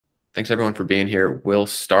Thanks everyone for being here. We'll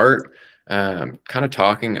start kind of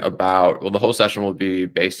talking about, well, the whole session will be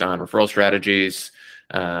based on referral strategies.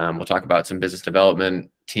 We'll talk about some business development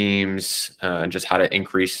teams and just how to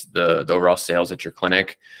increase the overall sales at your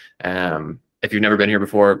clinic. If you've never been here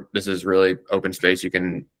before, this is really open space. You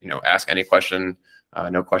can, ask any question.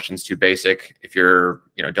 No questions too basic. If you're,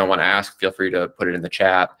 don't want to ask, feel free to put it in the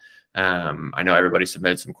chat. I know everybody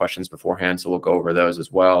submitted some questions beforehand, so we'll go over those as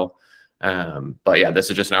well. But yeah,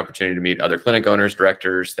 this is just an opportunity to meet other clinic owners,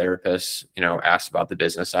 directors, therapists, ask about the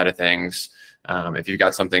business side of things. If you've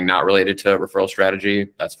got something not related to referral strategy,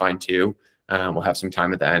 that's fine too. We'll have some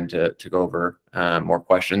time at the end to go over more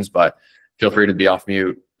questions, but feel free to be off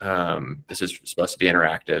mute. This is supposed to be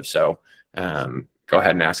interactive, so go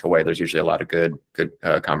ahead and ask away. There's usually a lot of good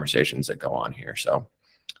conversations that go on here. So,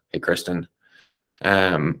 hey, Kristen.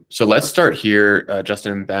 So let's start here,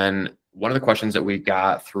 Justin and Ben. One of the questions that we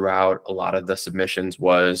got throughout a lot of the submissions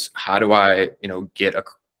was, how do I,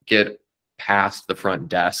 get past the front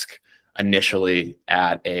desk initially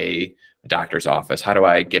at a doctor's office? How do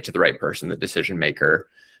I get to the right person, the decision maker,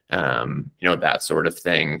 that sort of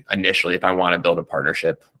thing initially if I want to build a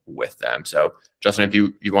partnership with them? So Justin, if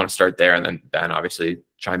you want to start there, and then Ben, obviously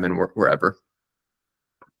chime in wherever.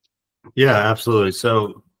 Yeah, absolutely.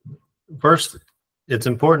 So first, it's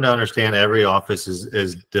important to understand every office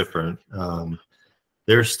is different.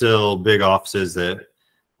 There's still big offices that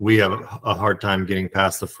we have a hard time getting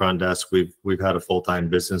past the front desk. We've had a full-time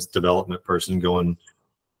business development person going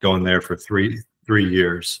there for three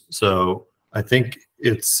years. So I think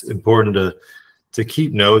it's important to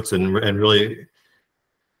keep notes and really,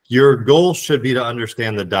 your goal should be to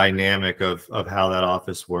understand the dynamic of how that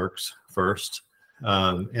office works first.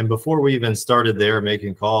 And before we even started there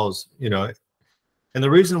making calls, and the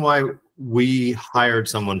reason why we hired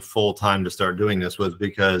someone full-time to start doing this was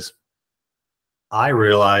because I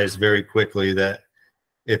realized very quickly that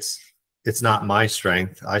it's not my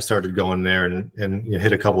strength. I started going there and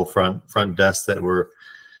hit a couple of front desks that were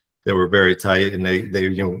very tight, and they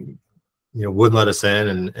wouldn't let us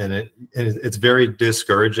in, and it's very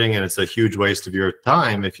discouraging, and it's a huge waste of your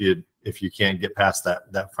time if you can't get past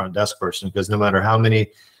that front desk person, because no matter how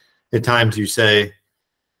many times you say,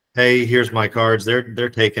 hey, here's my cards, they're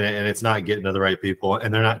taking it, and it's not getting to the right people,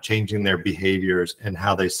 and they're not changing their behaviors and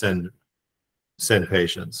how they send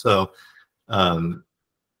patients. So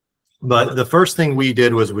but the first thing we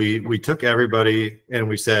did was we took everybody and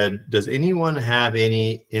we said, does anyone have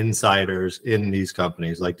any insiders in these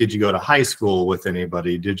companies? Like, did you go to high school with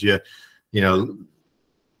anybody? Did you, and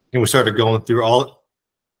we started going through all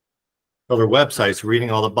other websites, reading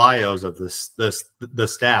all the bios of the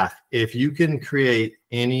staff. If you can create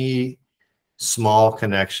any small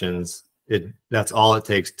connections, that's all it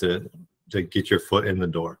takes to get your foot in the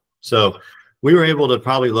door. So we were able to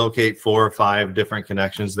probably locate 4 or 5 different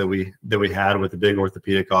connections that we had with the big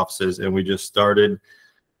orthopedic offices, and we just started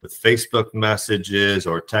with Facebook messages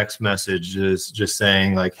or text messages, just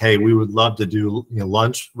saying like, hey, we would love to do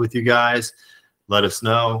lunch with you guys. Let us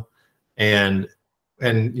know. And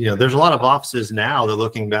there's a lot of offices now that,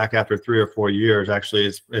 looking back after 3 or 4 years, actually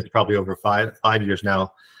it's probably over five years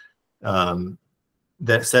now,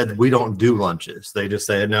 that said we don't do lunches. They just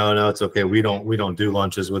say, no, it's okay. We don't do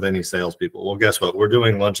lunches with any salespeople. Well, guess what? We're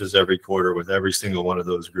doing lunches every quarter with every single one of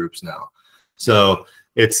those groups now. So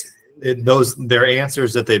their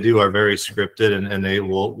answers that they do are very scripted, and they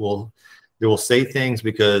will say things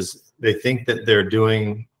because they think that they're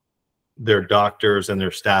doing their doctors and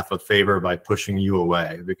their staff a favor by pushing you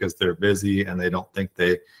away because they're busy and they don't think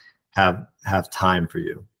they have time for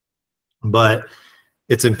you. But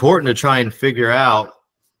it's important to try and figure out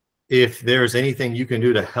if there's anything you can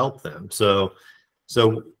do to help them. So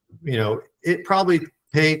it probably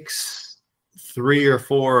takes 3 or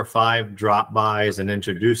 4 or 5 drop-bys and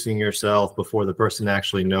introducing yourself before the person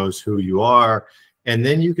actually knows who you are. And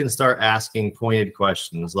then you can start asking pointed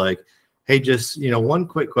questions like, hey, just, one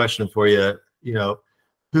quick question for you,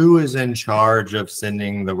 who is in charge of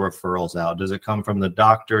sending the referrals out? Does it come from the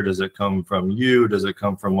doctor? Does it come from you? Does it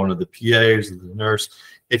come from one of the PAs or the nurse?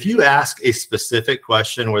 If you ask a specific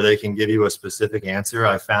question where they can give you a specific answer,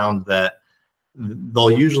 I found that they'll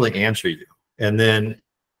usually answer you. And then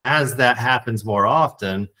as that happens more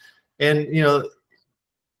often, and,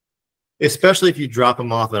 especially if you drop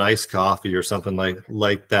them off an iced coffee or something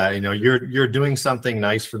like that, you're doing something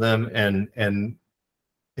nice for them, and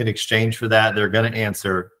in exchange for that, they're going to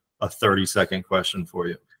answer a 30-second question for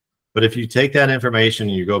you. But if you take that information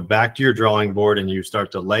and you go back to your drawing board and you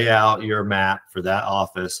start to lay out your map for that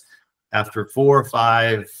office, after 4,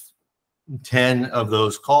 5, 10 of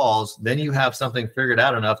those calls, then you have something figured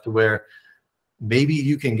out enough to where maybe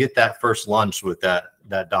you can get that first lunch with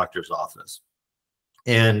that doctor's office.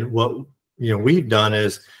 And what we've done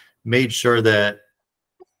is made sure that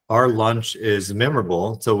our lunch is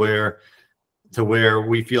memorable to where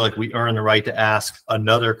we feel like we earn the right to ask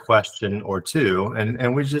another question or two.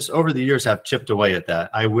 And we just over the years have chipped away at that.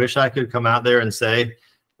 I wish I could come out there and say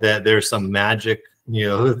that there's some magic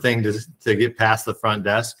thing to get past the front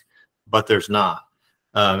desk, but there's not.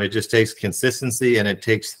 It just takes consistency, and it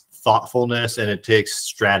takes thoughtfulness, and it takes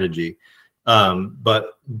strategy.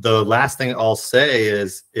 But the last thing I'll say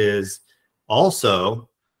is also,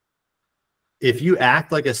 if you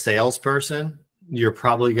act like a salesperson, you're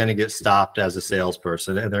probably going to get stopped as a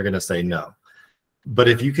salesperson, and they're going to say no. But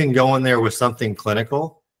if you can go in there with something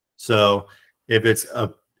clinical, so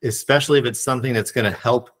especially if it's something that's going to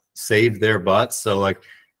help save their butts. So like,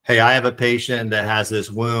 hey, I have a patient that has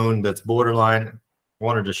this wound that's borderline. I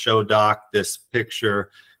wanted to show doc this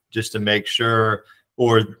picture just to make sure.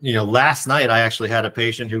 Or, last night I actually had a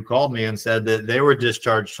patient who called me and said that they were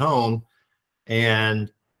discharged home,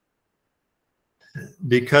 and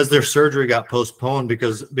because their surgery got postponed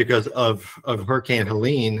because of Hurricane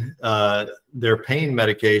Helene, their pain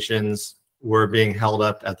medications were being held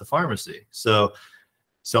up at the pharmacy. So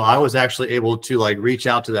I was actually able to like reach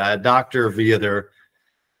out to that doctor via their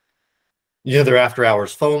after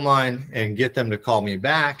hours phone line and get them to call me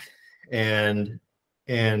back, and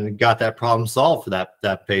got that problem solved for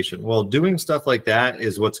that patient. Well, doing stuff like that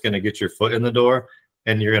is what's going to get your foot in the door,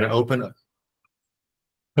 and you're going to open up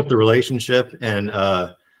the relationship and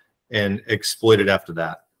exploit it after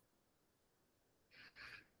that.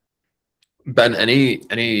 Ben,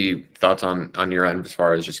 any thoughts on your end as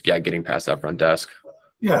far as just getting past that front desk?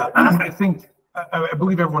 Yeah, I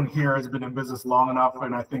believe everyone here has been in business long enough,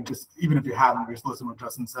 and I think just even if you haven't, just listen to what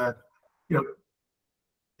Justin said.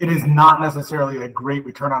 It is not necessarily a great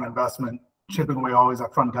return on investment chipping away always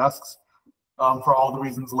at front desks for all the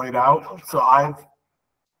reasons laid out. So I've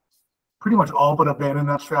pretty much all but abandoned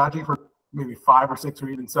that strategy for maybe 5 or 6 or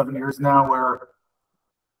even 7 years now, where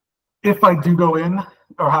if I do go in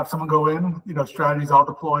or have someone go in, strategies I'll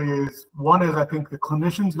deploy is, one is I think the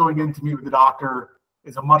clinicians going in to meet with the doctor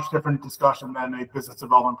is a much different discussion than a business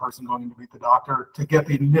development person going in to meet the doctor to get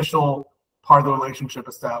the initial part of the relationship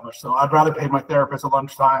established. So I'd rather pay my therapist at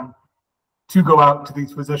lunchtime to go out to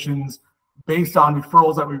these physicians based on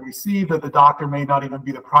referrals that we receive, that the doctor may not even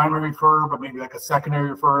be the primary referrer, but maybe like a secondary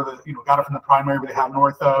referrer that got it from the primary, but they have an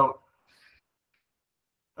ortho.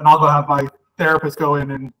 And I'll go have my therapist go in,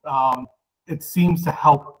 and it seems to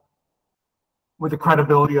help with the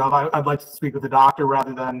credibility of I'd like to speak with the doctor,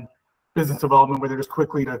 rather than business development where they're just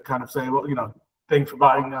quickly to kind of say, well, thanks for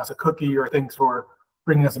buying us a cookie, or thanks for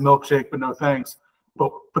bringing us a milkshake, but no thanks.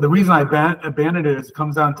 But the reason I abandoned it is it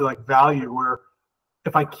comes down to like value, where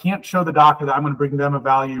if I can't show the doctor that I'm going to bring them a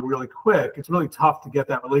value really quick, it's really tough to get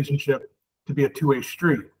that relationship to be a two-way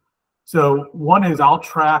street. So one is I'll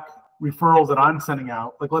track referrals that I'm sending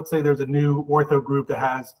out. Like, let's say there's a new ortho group that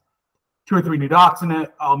has 2 or 3 new docs in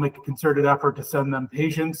it. I'll make a concerted effort to send them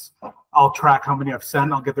patients. I'll track how many I've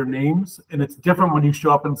sent. I'll get their names. And it's different when you show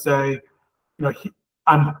up and say,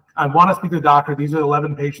 I want to speak to the doctor. These are the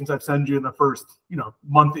 11 patients I've sent you in the first,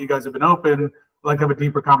 month that you guys have been open. I'd like to have a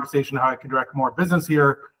deeper conversation how I can direct more business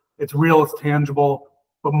here. It's real, it's tangible.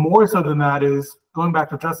 But more so than that is, going back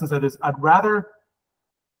to what Justin said, is I'd rather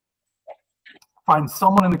find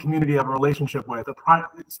someone in the community I have a relationship with,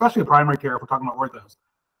 especially a primary care, if we're talking about orthos,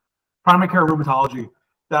 primary care rheumatology,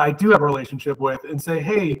 that I do have a relationship with, and say,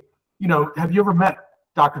 hey, have you ever met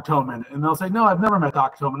Dr. Toman? And they'll say, no, I've never met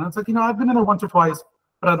Dr. Toman. And it's like, I've been in there once or twice,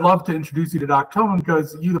 but I'd love to introduce you to Dr. Toman,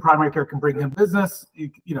 because you, the primary care, can bring him business. You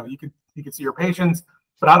can see your patients,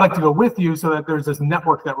 but I'd like to go with you so that there's this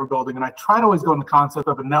network that we're building. And I try to always go in the concept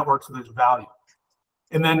of a network so there's value.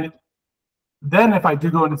 And then if I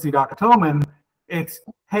do go in and see Dr. Toman, it's,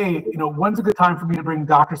 hey, when's a good time for me to bring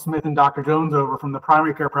Dr. Smith and Dr. Jones over from the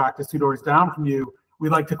primary care practice 2 doors down from you? We'd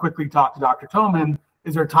like to quickly talk to Dr. Toman.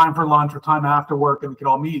 Is there time for lunch or time after work and we can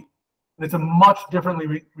all meet? And it's a much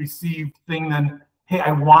differently received thing than, hey,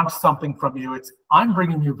 I want something from you. It's, I'm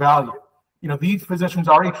bringing you value. These physicians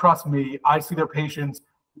already trust me. I see their patients.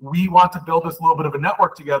 We want to build this little bit of a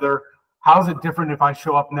network together. How's it different if I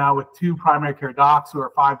show up now with 2 primary care docs who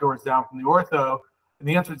are 5 doors down from the ortho? And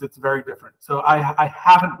the answer is it's very different. So I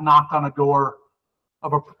haven't knocked on a door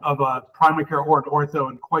of a primary care or an ortho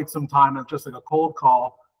in quite some time. It's just like a cold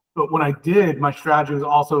call. But when I did, my strategy was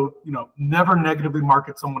also, never negatively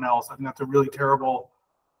market someone else. I think that's a really terrible,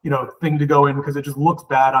 thing to go in, because it just looks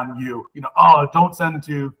bad on you. Oh, don't send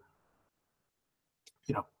to,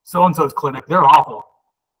 so-and-so's clinic. They're awful.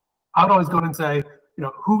 I would always go in and say,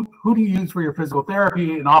 who do you use for your physical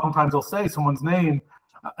therapy? And oftentimes they'll say someone's name,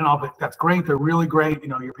 and I'll be like, that's great. They're really great.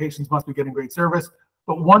 Your patients must be getting great service.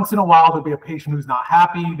 But once in a while, there'll be a patient who's not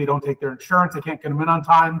happy. They don't take their insurance. They can't get them in on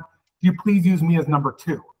time. Do you please use me as number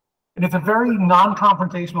 2? And it's a very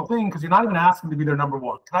non-confrontational thing because you're not even asking to be their number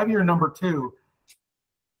 1. Can I be your number 2?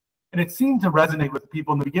 And it seemed to resonate with the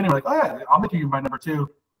people in the beginning. Like, oh yeah, I'll make you my number 2.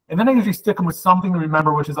 And then I usually stick them with something to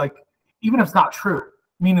remember, which is like, even if it's not true,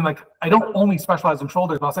 meaning like, I don't only specialize in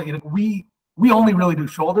shoulders, but I'll say, we only really do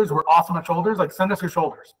shoulders. We're awesome at shoulders. Like, send us your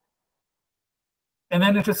shoulders. And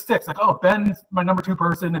then it just sticks. Like, oh, Ben's my number 2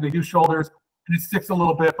 person, and they do shoulders, and it sticks a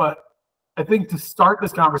little bit. But I think to start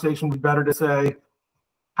this conversation, would be better to say,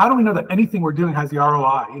 how do we know that anything we're doing has the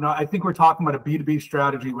ROI? I think we're talking about a B2B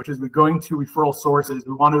strategy, which is we're going to referral sources.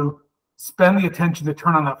 We want to spend the attention to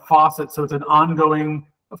turn on that faucet. So it's an ongoing,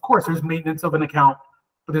 of course, there's maintenance of an account,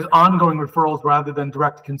 but there's ongoing referrals rather than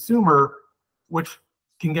direct to consumer, which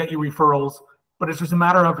can get you referrals. But it's just a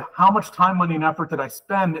matter of how much time, money, and effort did I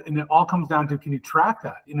spend? And it all comes down to, can you track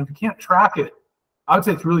that? If you can't track it, I would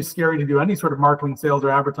say it's really scary to do any sort of marketing, sales, or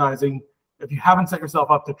advertising if you haven't set yourself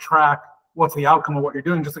up to track what's the outcome of what you're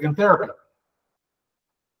doing, just like in therapy.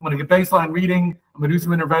 I'm going to get baseline reading, I'm going to do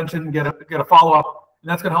some intervention, get a follow-up, and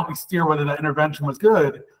that's going to help me steer whether that intervention was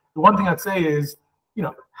good. The one thing I'd say is,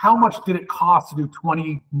 how much did it cost to do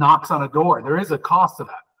 20 knocks on a door? There is a cost to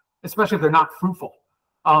that, especially if they're not fruitful.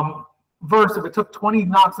 Versus if it took 20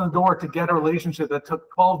 knocks on the door to get a relationship that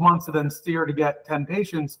took 12 months to then steer to get 10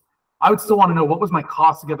 patients, I would still want to know, what was my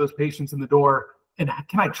cost to get those patients in the door, and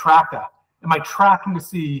can I track that? Am I tracking to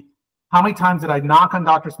see how many times did I knock on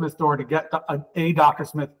Dr. Smith's door to get a Dr.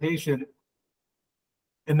 Smith patient?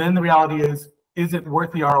 And then the reality is it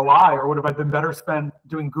worth the ROI, or would have I been better spent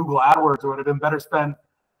doing Google AdWords, or would have been better spent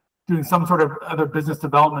doing some sort of other business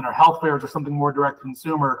development or health fairs or something more direct to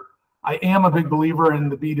consumer? I am a big believer in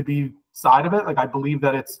the B2B side of it. Like, I believe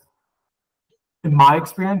that it's, in my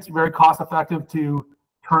experience, very cost effective to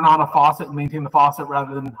turn on a faucet and maintain the faucet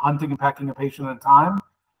rather than hunting and pecking a patient at a time.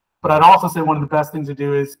 But I'd also say one of the best things to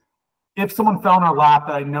do is, if someone fell in our lap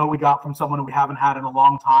that I know we got from someone we haven't had in a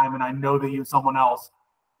long time, and I know they use someone else,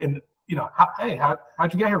 and hey, how'd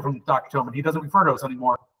you get here from Dr. Tillman? He doesn't refer to us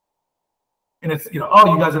anymore. And it's,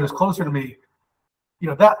 oh, you guys are just closer to me.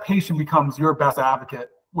 That patient becomes your best advocate,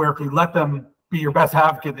 where if you let them be your best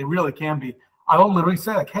advocate, they really can be. I will literally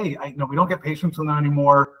say, like, hey, we don't get patients from them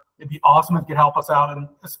anymore. It'd be awesome if you could help us out. And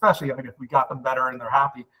especially, if we got them better and they're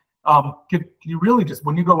happy. Can you really just,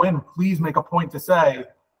 when you go in, please make a point to say,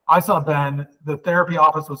 I saw Ben, the therapy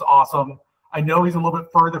office was awesome. I know he's a little bit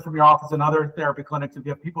further from your office than other therapy clinics. If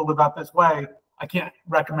you have people live out this way, I can't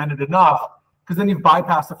recommend it enough, because then you've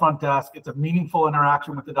bypassed the front desk. It's a meaningful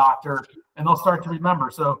interaction with the doctor, and they'll start to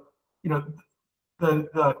remember. So,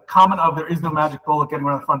 the comment of there is no magic bullet getting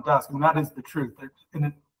around the front desk, that is the truth.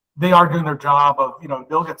 They are doing their job of,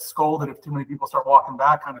 they'll get scolded if too many people start walking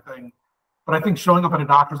back, kind of thing. But I think showing up at a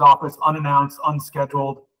doctor's office unannounced,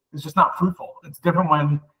 unscheduled, is just not fruitful. It's different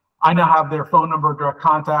when I now have their phone number, direct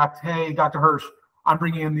contact. Hey, Dr. Hirsch, I'm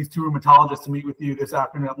bringing in these 2 rheumatologists to meet with you this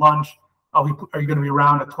afternoon at lunch. Are you going to be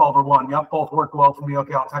around at 12 or 1? Yep, both work well for me.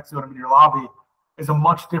 Okay, I'll text you when I'm in your lobby. Is a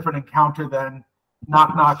much different encounter than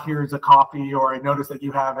knock, knock, here's a coffee, or I noticed that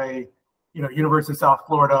you have a, University of South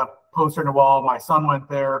Florida poster on the wall. My son went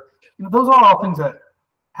there. Those are all things that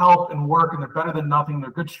help and work, and they're better than nothing.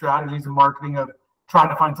 They're good strategies in marketing of trying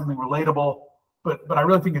to find something relatable. But I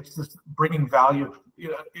really think it's just bringing value.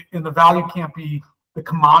 And the value can't be the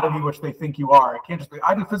commodity which they think you are. It can't just be,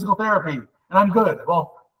 I do physical therapy and I'm good.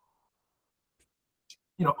 Well,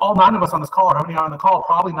 all 9 of us on this call, or how many are on the call,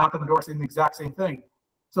 probably knocked on the door saying the exact same thing.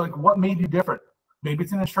 So, like, what made you different? Maybe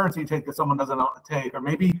it's an insurance you take that someone doesn't take, or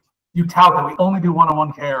maybe you tout that we only do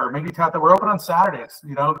one-on-one care, or maybe you tout that we're open on Saturdays.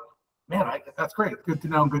 Man, that's great. Good to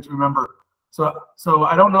know and good to remember. So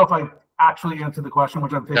I don't know if I actually answered the question,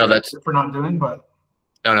 which I'm taking for not doing, but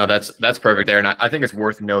no, that's perfect there. And I think it's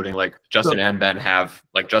worth noting, like, Justin and Ben have,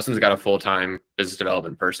 like, Justin's got a full-time business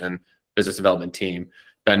development person, business development team.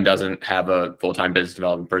 Ben doesn't have a full-time business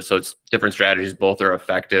development person. So it's different strategies. Both are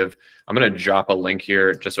effective. I'm going to drop a link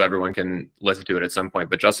here just so everyone can listen to it at some point.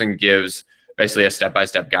 But Justin gives basically a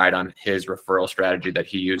step-by-step guide on his referral strategy that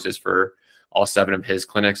he uses for all 7 of his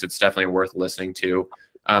clinics. It's definitely worth listening to.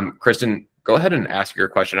 Kristen, go ahead and ask your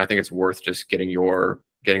question. I think it's worth just getting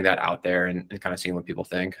that out there and kind of seeing what people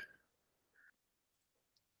think.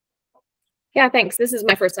 Yeah, thanks. This is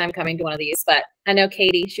my first time coming to one of these, but I know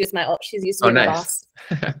Katie, she's used to be my boss.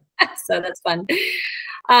 So that's fun.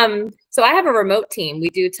 So I have a remote team. We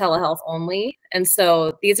do telehealth only. And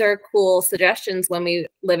so these are cool suggestions when we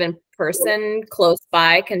live in person close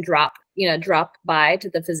by, can drop drop by to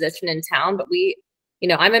the physician in town, but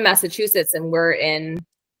I'm in Massachusetts and we're in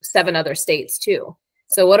 7 other states too.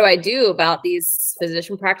 So what do I do about these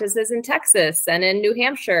physician practices in Texas and in New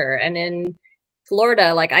Hampshire and in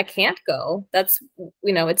Florida? Like, I can't go. That's,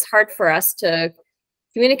 it's hard for us to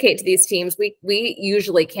communicate to these teams. We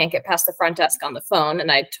usually can't get past the front desk on the phone,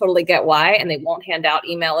 and I totally get why, and they won't hand out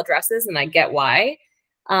email addresses, and I get why.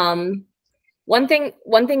 One thing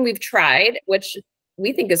we've tried, which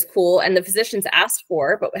we think is cool and the physicians asked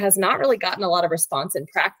for, but has not really gotten a lot of response in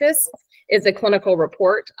practice, is a clinical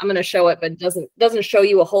report. I'm going to show it, but doesn't show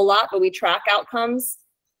you a whole lot, but we track outcomes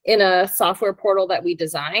in a software portal that we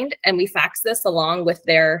designed, and we fax this along with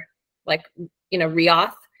their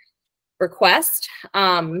reauth request.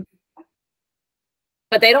 But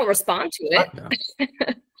they don't respond to it.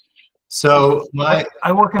 So I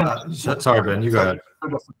work in sorry, Ben, you go ahead. I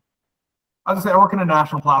was gonna say I work in a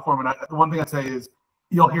national platform, and the one thing I'd say is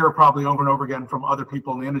you'll hear probably over and over again from other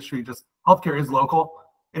people in the industry, just healthcare is local,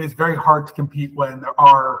 and it's very hard to compete when there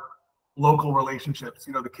are local relationships.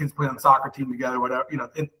 The kids play on the soccer team together, whatever.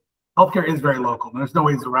 Healthcare is very local, and there's no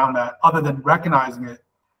ways around that other than recognizing it,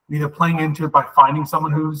 and either playing into it by finding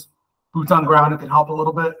someone who's boots on ground and can help a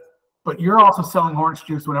little bit. But you're also selling orange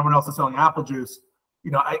juice when everyone else is selling apple juice.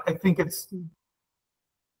 I think it'd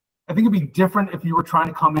be different if you were trying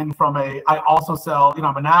to come in from I also sell,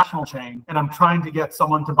 I'm a national chain and I'm trying to get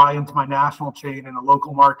someone to buy into my national chain in a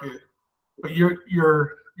local market, but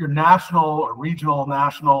you're national or regional,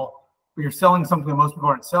 national, but you're selling something that most people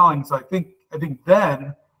aren't selling. So I think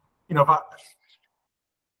then, if I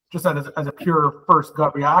just as a pure first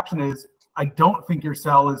gut reaction is, I don't think your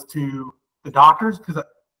sell is to the doctors, because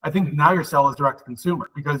I think now your sell is direct to consumer,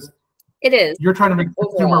 because it is. You're trying to make the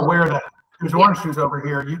consumer aware that there's orange juice over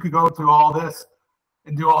here. You could go through all this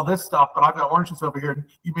and do all this stuff, but I've got orange juice over here.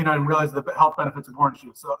 You may not even realize the health benefits of orange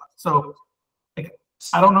juice. So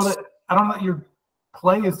I don't know that your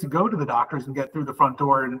play is to go to the doctors and get through the front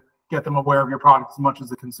door and get them aware of your product as much as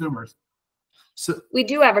the consumers. So we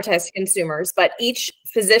do advertise to consumers, but each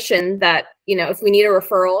physician that, if we need a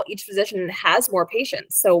referral, each physician has more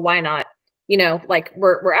patients. So why not,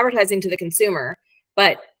 we're advertising to the consumer,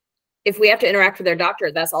 but if we have to interact with their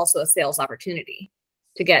doctor, that's also a sales opportunity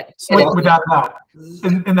to get. Without that,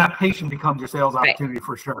 and that patient becomes your sales opportunity, right,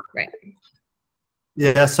 for sure. Right.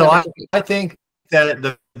 Yeah. So I think that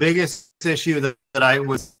the biggest issue that I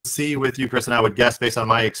would see with you, Chris, and I would guess based on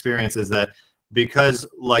my experience, is that because,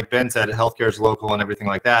 like Ben said, healthcare is local and everything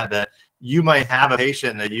like that, that you might have a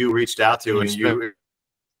patient that you reached out to and you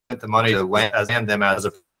spent the money to land them as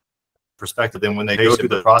a perspective. Then when they go through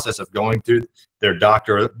the process of going through their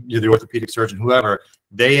doctor, the orthopedic surgeon, whoever,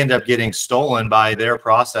 they end up getting stolen by their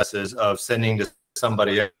processes of sending to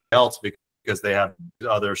somebody else because they have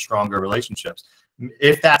other stronger relationships.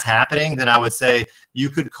 If that's happening, then I would say you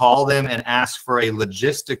could call them and ask for a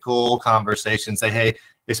logistical conversation. Say, hey,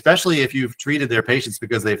 especially if you've treated their patients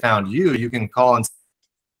because they found you, you can call and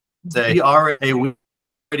say, we already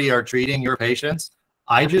are treating your patients.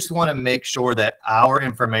 I just want to make sure that our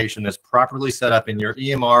information is properly set up in your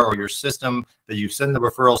EMR or your system that you send the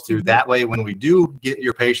referrals to. That way, when we do get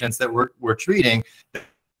your patients that we're treating,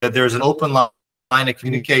 that there's an open line of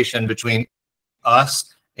communication between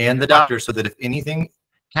us and the doctor, so that if anything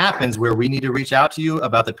happens where we need to reach out to you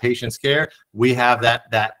about the patient's care, we have that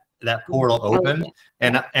portal open.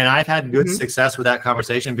 And I've had good success with that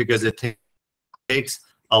conversation, because it takes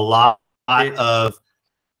a lot of,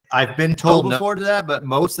 I've been told before to that, but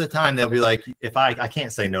most of the time they'll be like, if I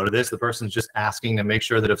can't say no to this, the person's just asking to make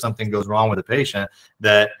sure that if something goes wrong with the patient,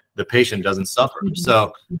 that the patient doesn't suffer.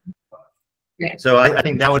 So I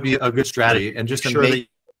think that would be a good strategy, and just to make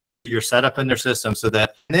you're set up in their system, so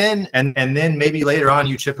that then maybe later on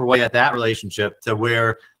you chip away at that relationship to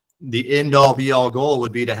where the end all be all goal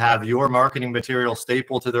would be to have your marketing material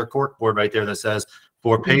stapled to their cork board right there that says,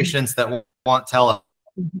 for patients that want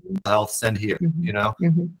telehealth, send here.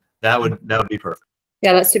 That would be perfect.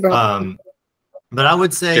 Yeah, that's super helpful. But I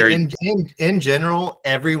would say in general,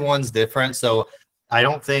 everyone's different. So I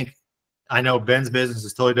know Ben's business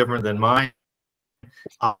is totally different than mine.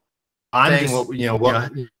 I'm saying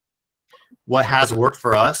what has worked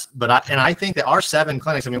for us, but I think that our 7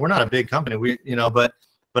 clinics, I mean, we're not a big company,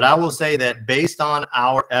 but I will say that based on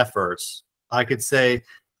our efforts, I could say,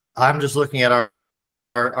 I'm just looking at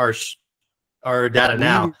our data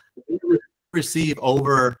now. We receive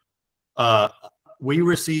over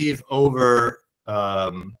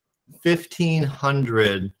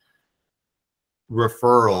 1,500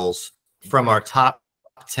 referrals from our top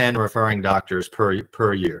 10 referring doctors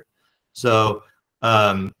per year. So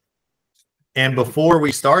And before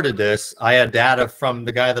we started this, I had data from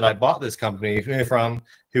the guy that I bought this company from,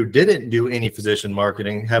 who didn't do any physician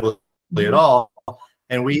marketing heavily at all.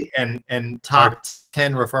 And and top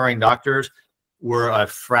 10 referring doctors were a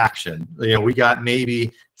fraction. You know, we got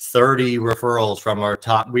maybe 30 referrals from our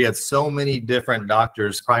top. We had so many different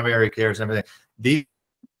doctors, primary cares, and everything. These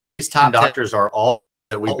top doctors are all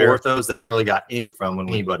that we orthos that really got in from when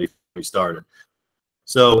we started.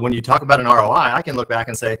 So when you talk about an ROI, I can look back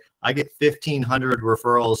and say, I get 1,500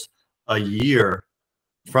 referrals a year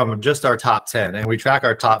from just our top 10, and we track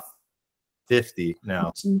our top 50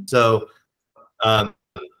 now. So, I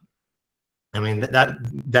mean,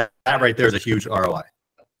 that right there is a huge ROI.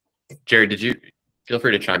 Jerry, did you feel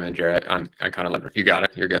free to chime in, Jerry? I kind of like, you got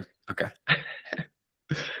it. You're good. Okay.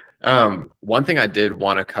 One thing I did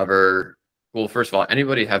want to cover. Well, first of all,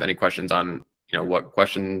 anybody have any questions on, what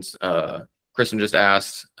questions Kristen just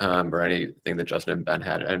asked, or anything that Justin and Ben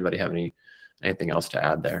had? Anybody have anything else to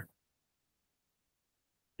add there?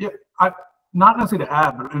 Yeah, not necessarily to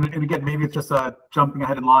add, but and again, maybe it's just jumping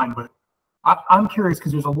ahead in line, but I'm curious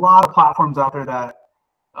because there's a lot of platforms out there that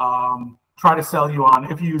try to sell you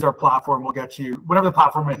on, if you use our platform, we'll get you whatever the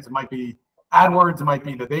platform is. It might be AdWords, it might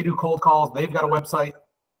be that they do cold calls, they've got a website.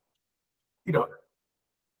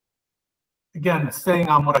 Again, staying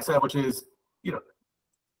on what I said, which is,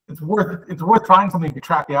 it's worth trying something to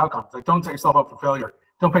track the outcomes. Like, don't set yourself up for failure.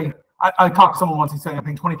 Don't pay. I talked to someone once. He's saying I'm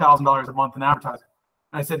paying $20,000 a month in advertising,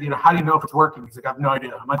 and I said, how do you know if it's working? He's like, I have no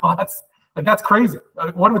idea. I'm like, well, that's crazy.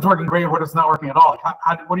 What if it's working great, or what if it's not working at all?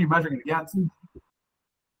 Like, what are you measuring it against?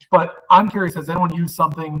 But I'm curious, has anyone used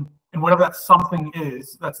something, and whatever that something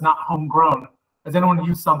is, that's not homegrown, has anyone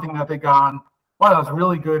used something that they've gone, wow, that was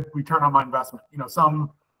really good return on my investment?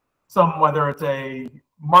 Some whether it's a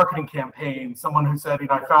marketing campaign, someone who said,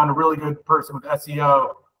 I found a really good person with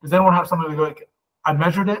SEO. Does anyone have something like, I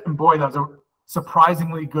measured it, and boy, that was a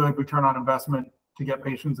surprisingly good return on investment to get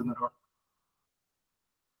patients in the door?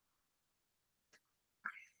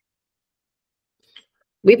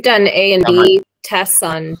 We've done A and B tests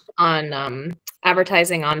on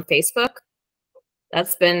advertising on Facebook.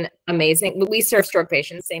 That's been amazing. We serve stroke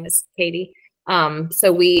patients, same as Katie.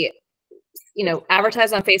 So we,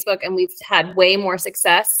 advertise on Facebook, and we've had way more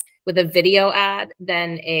success with a video ad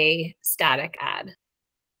than a static ad.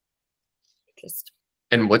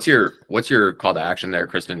 And what's your call to action there,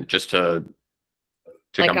 Kristen? Just to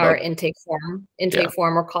like our intake form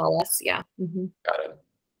or call us. Yeah. Mm-hmm. Got it.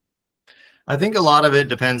 I think a lot of it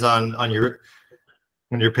depends on your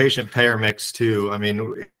patient payer mix too. I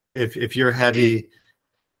mean, if you're heavy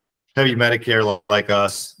Medicare like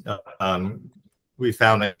us, we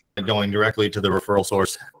found that going directly to the referral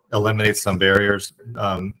source eliminates some barriers.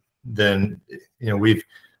 Then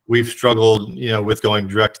we've struggled with going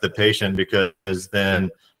direct to the patient, because then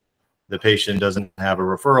the patient doesn't have a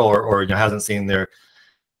referral or hasn't seen their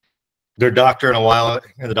doctor in a while,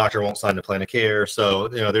 and the doctor won't sign the plan of care. So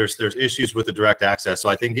there's issues with the direct access. So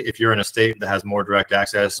I think if you're in a state that has more direct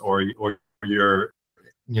access, or you're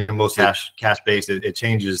most cash based, it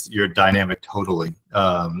changes your dynamic totally.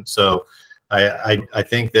 So I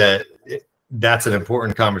think that's an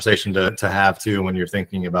important conversation to have too when you're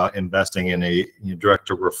thinking about investing in a direct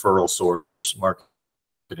to referral source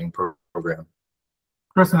marketing program.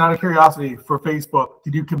 Kristen, out of curiosity, for Facebook,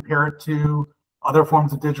 did you compare it to other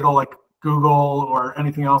forms of digital like Google or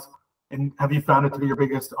anything else? And have you found it to be your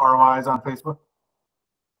biggest ROIs on Facebook?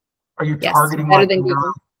 Are you targeting like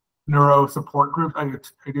neuro support groups? Are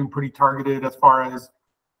you doing pretty targeted as far as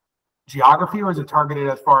geography, or is it targeted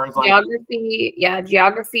as far as like geography? Yeah,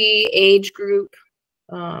 geography, age group.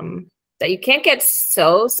 That you can't get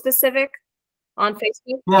so specific on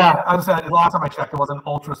Facebook. Yeah, I was saying last time I checked, it wasn't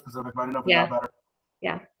ultra specific, but I didn't know if it got better.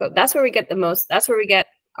 Yeah, but that's where we get the most. That's where we get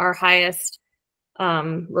our highest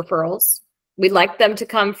referrals. We'd like them to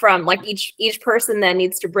come from, like, each person then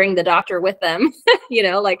needs to bring the doctor with them,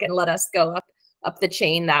 and let us go up the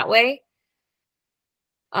chain that way.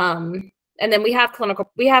 And then we have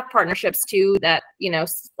partnerships too that,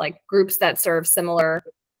 like groups that serve similar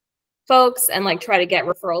folks, and like try to get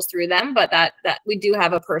referrals through them. But that we do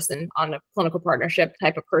have a person on a clinical partnership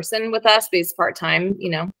type of person with us, but he's part-time,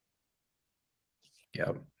 Yeah.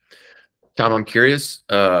 Tom, I'm curious.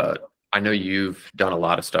 I know you've done a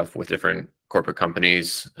lot of stuff with different corporate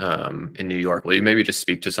companies in New York. Will you maybe just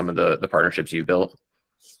speak to some of the partnerships you built?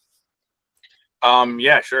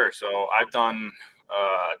 Yeah, sure. So I've done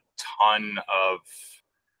a ton of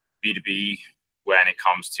B2B when it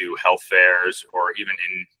comes to health fairs, or even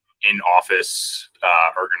in-office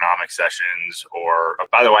ergonomic sessions. Or,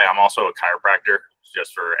 by the way, I'm also a chiropractor,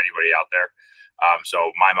 just for anybody out there.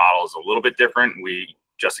 So my model is a little bit different. We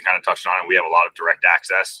Justin kind of touched on it. We have a lot of direct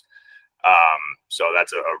access. So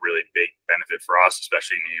that's a really big benefit for us,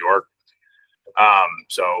 especially in New York.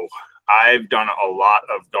 So I've done a lot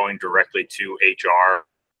of going directly to HR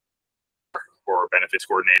or benefits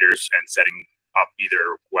coordinators and setting up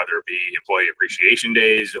either whether it be employee appreciation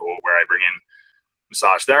days or where I bring in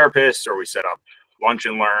massage therapists, or we set up lunch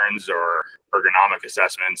and learns or ergonomic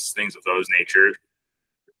assessments, things of those nature.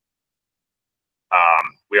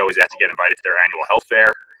 We always have to get invited to their annual health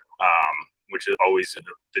fair, which is always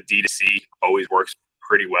the D2C always works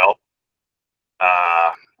pretty well.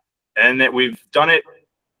 And that we've done it.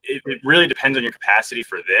 It really depends on your capacity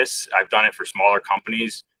for this. I've done it for smaller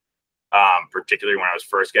companies, particularly when I was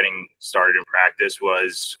first getting started in practice,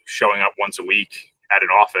 was showing up once a week at an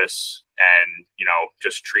office and, you know,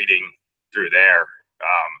 just treating through there.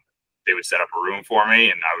 They would set up a room for me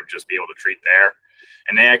and I would just be able to treat there.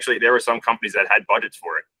 And there were some companies that had budgets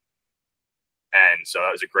for it. And so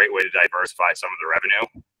that was a great way to diversify some of the revenue,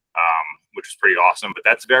 which was pretty awesome. But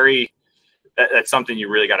that's something you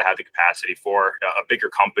really got to have the capacity for. A bigger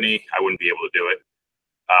company, I wouldn't be able to do it.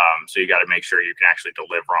 So you got to make sure you can actually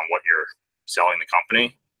deliver on what you're selling the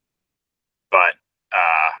company. But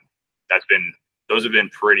those have been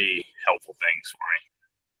pretty helpful things for me.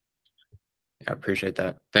 Yeah, I appreciate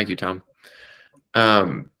that. Thank you, Tom.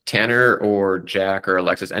 Tanner or Jack or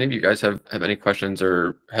Alexis, any of you guys have any questions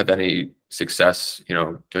or have any success, you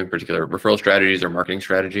know, doing particular referral strategies or marketing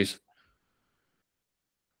strategies?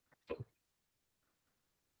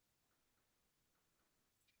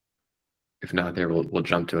 If not, there we'll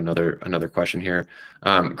jump to another question here.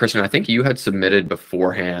 Kristen, I think you had submitted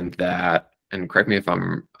beforehand that, and correct me if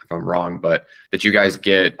I'm wrong, but that you guys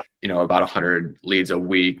get, you know, about 100 leads a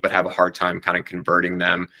week, but have a hard time kind of converting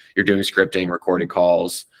them. You're doing scripting, recording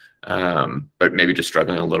calls, but maybe just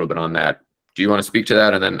struggling a little bit on that. Do you want to speak to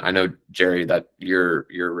that? And then I know, Jerry, that you're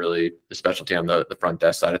really the specialty on the front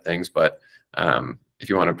desk side of things, but if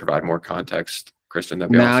you want to provide more context, Kristen,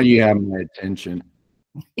 that'd be now awesome. You have my attention.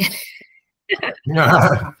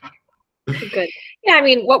 Good. Yeah, I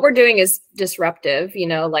mean, what we're doing is disruptive, you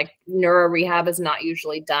know, like neuro rehab is not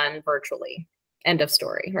usually done virtually. End of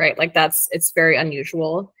story, right? Like it's very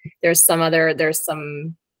unusual. There's some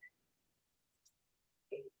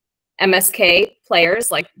MSK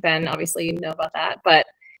players like Ben, obviously you know about that, but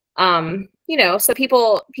you know, so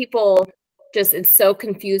people just, it's so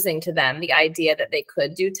confusing to them, the idea that they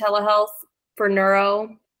could do telehealth for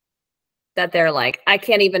neuro, that they're like, I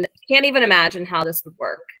can't even imagine how this would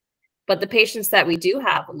work. But the patients that we do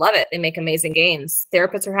have love it. They make amazing gains.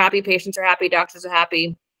 Therapists are happy, patients are happy, doctors are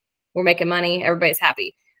happy. We're making money, everybody's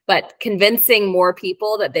happy. But convincing more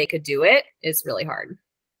people that they could do it is really hard.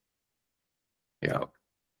 Yeah.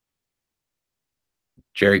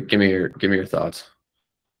 Jerry, give me your thoughts.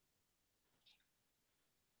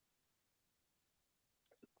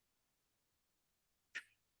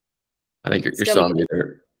 I think you're still on me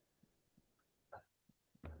there.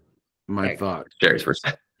 My thoughts. Jerry's first.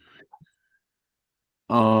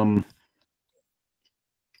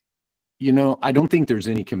 You know, I don't think there's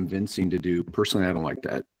any convincing to do. Personally, I don't like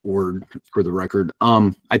that word, for the record.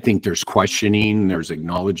 I think there's questioning, there's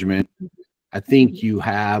acknowledgement. I think you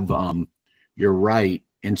have, you're right.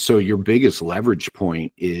 And so your biggest leverage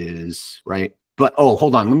point is, right? But, oh,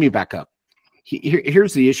 hold on, let me back up.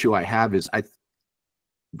 Here's the issue I have is,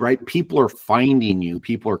 right? People are finding you,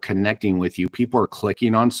 people are connecting with you, people are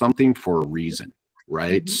clicking on something for a reason,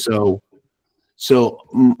 right? So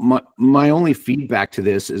my only feedback to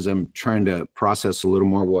this is, I'm trying to process a little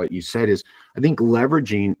more what you said, is I think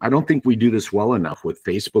leveraging, I don't think we do this well enough with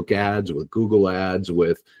Facebook ads, with Google ads,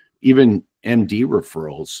 with even MD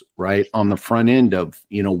referrals, right? On the front end of,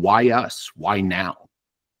 you know, why us? Why now?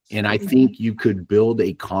 And I think you could build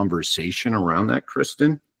a conversation around that,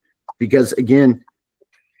 Kristen, because again,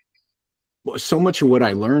 so much of what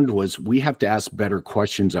I learned was we have to ask better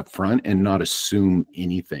questions up front and not assume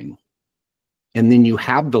anything. And then you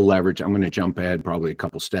have the leverage. I'm going to jump ahead probably a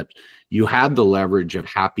couple steps. You have the leverage of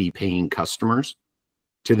happy paying customers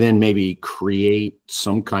to then maybe create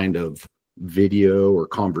some kind of video or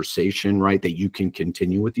conversation, right, that you can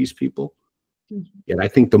continue with these people. Yet I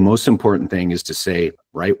think the most important thing is to say,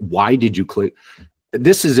 right, why did you click?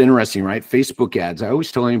 This is interesting, right? Facebook ads. I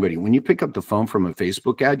always tell anybody, when you pick up the phone from a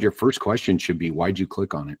Facebook ad, your first question should be, why'd you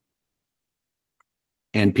click on it?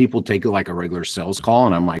 And people take it like a regular sales call.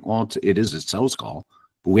 And I'm like, well, it is a sales call,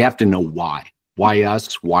 but we have to know why. Why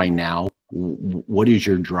us? Why now? What is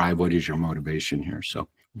your drive? What is your motivation here? So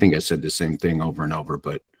I think I said the same thing over and over,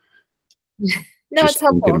 but no, it's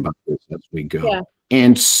helpful. Thinking about this as we go. Yeah.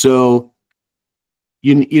 And so,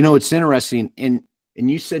 you know, it's interesting. And And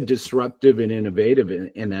you said disruptive and innovative,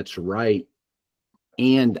 and that's right.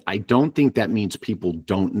 And I don't think that means people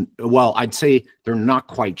don't, well, I'd say they're not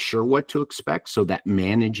quite sure what to expect. So that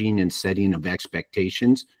managing and setting of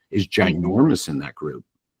expectations is ginormous in that group.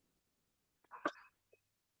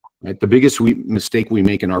 Right? The biggest mistake we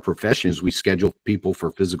make in our profession is we schedule people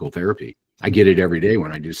for physical therapy. I get it every day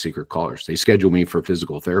when I do secret callers. They schedule me for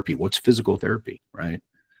physical therapy. What's physical therapy, right?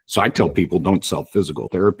 So I tell people don't sell physical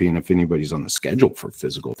therapy. And if anybody's on the schedule for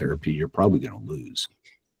physical therapy, you're probably going to lose.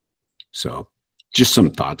 So just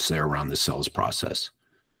some thoughts there around the sales process.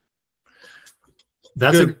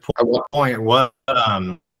 That's a point. What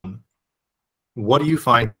do you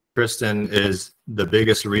find, Kristen, is the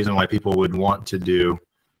biggest reason why people would want to do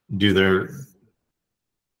their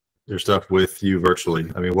stuff with you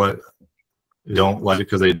virtually? I mean, what don't like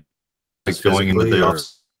because they like going into the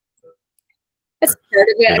office? It's part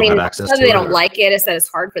of it. I mean, whether they don't like it, is that it's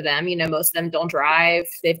hard for them. You know, most of them don't drive.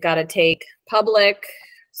 They've got to take public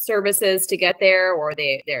services to get there, or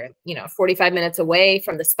they're, you know, 45 minutes away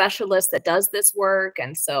from the specialist that does this work.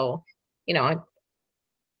 And so, you know,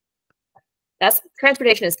 that's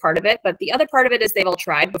transportation is part of it. But the other part of it is they've all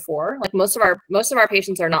tried before. Like most of our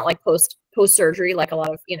patients are not like post surgery, like a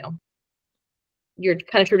lot of, you know, your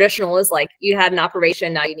kind of traditional is like you had an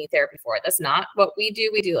operation, now you need therapy for it. That's not what we do.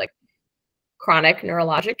 We do like chronic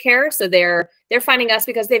neurologic care. So they're finding us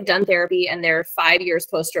because they've done therapy and they're 5 years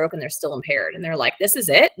post-stroke and they're still impaired. And they're like, this is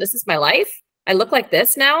it. This is my life. I look like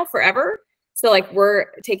this now forever. So like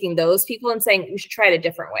we're taking those people and saying, you should try it a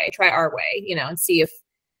different way, try our way, you know, and see if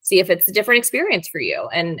it's a different experience for you.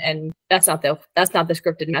 And that's not the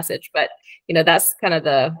scripted message, but you know, that's kind of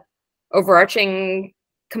the overarching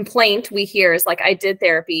complaint we hear is like, I did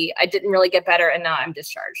therapy, I didn't really get better, and now I'm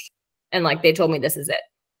discharged. And like, they told me this is it.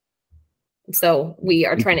 So we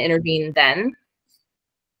are trying to intervene then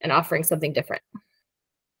and offering something different.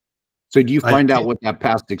 So do you find out what that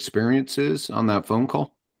past experience is on that phone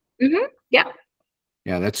call? Mm-hmm. Yeah.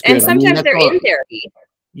 Yeah, that's good. And sometimes they're in therapy.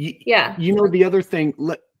 Yeah. You know, the other thing,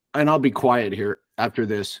 and I'll be quiet here after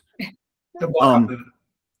this.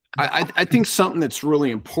 I think something that's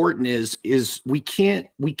really important is we can't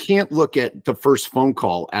look at the first phone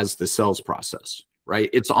call as the sales process, right?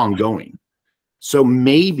 It's ongoing. So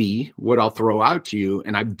maybe what I'll throw out to you,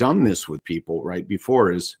 and I've done this with people right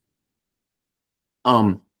before, is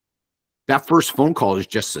that first phone call is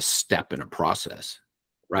just a step in a process,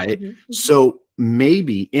 right? Mm-hmm. So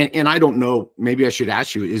maybe, and I don't know, maybe I should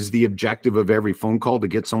ask you, is the objective of every phone call to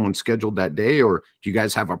get someone scheduled that day? Or do you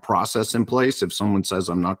guys have a process in place if someone says,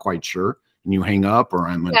 I'm not quite sure, and you hang up, or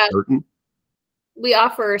I'm uncertain? We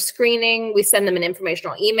offer screening. We send them an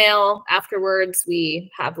informational email afterwards.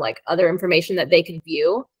 We have like other information that they can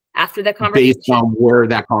view after the conversation. Based on where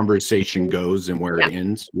that conversation goes and where it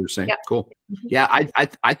ends, you're saying? Yeah. Cool. Mm-hmm. Yeah,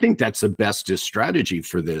 I think that's the best strategy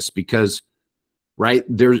for this because, right,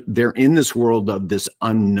 they're in this world of this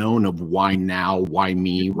unknown of why now, why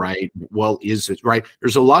me, right? Well, is it, right?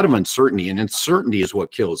 There's a lot of uncertainty, and uncertainty is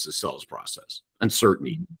what kills the sales process.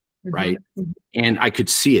 Uncertainty. Mm-hmm. Right. Mm-hmm. And I could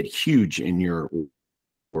see it huge in your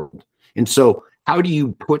world. And so how do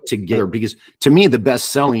you put together, because to me, the best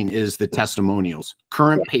selling is the testimonials.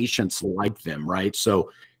 Current patients like them, right?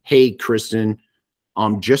 So, hey, Kristen,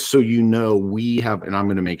 just so you know, we have, and I'm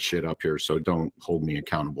going to make shit up here, so don't hold me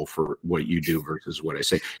accountable for what you do versus what I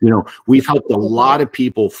say. You know, we've helped a lot of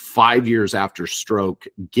people 5 years after stroke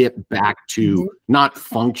get back to not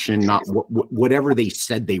function, not whatever they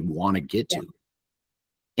said they want to get to.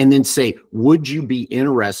 And then say, would you be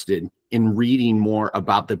interested in reading more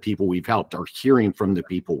about the people we've helped or hearing from the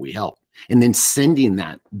people we helped? And then sending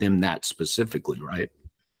them that specifically, right?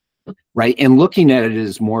 Right. And looking at it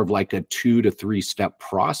as more of like a 2 to 3 step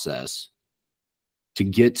process to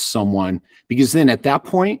get someone, because then at that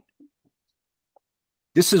point,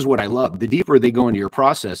 this is what I love. The deeper they go into your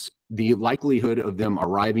process, the likelihood of them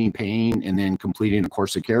arriving, paying, and then completing a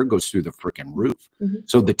course of care goes through the freaking roof. Mm-hmm.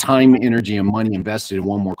 So the time, energy, and money invested in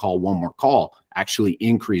one more call actually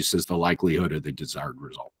increases the likelihood of the desired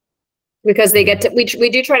result. Because they get to, we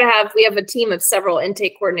do try to have, we have a team of several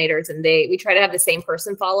intake coordinators, and we try to have the same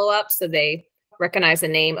person follow up, so they recognize the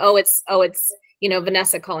name. Oh, it's, you know,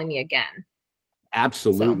 Vanessa calling me again.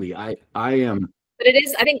 Absolutely. So, I am. But it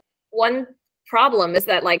is, I think one problem is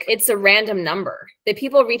that like it's a random number that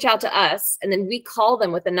people reach out to us and then we call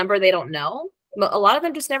them with a number they don't know. A lot of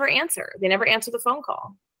them just never answer. They never answer the phone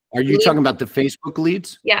call. Are you talking about the Facebook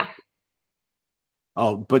leads? Yeah.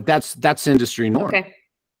 Oh, but that's industry norm. Okay.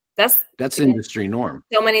 That's industry norm.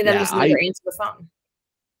 So many of them just never answer the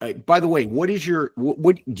phone. By the way, what is your,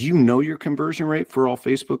 what do you know your conversion rate for all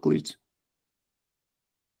Facebook leads?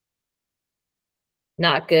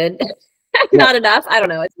 not good, not enough. I don't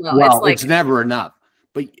know. It's never enough.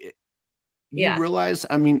 But you realize,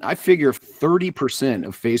 I mean, I figure 30%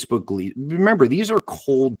 of Facebook leads. Remember, these are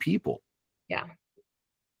cold people. Yeah.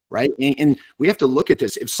 Right. And we have to look at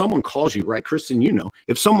this. If someone calls you, right, Kristen,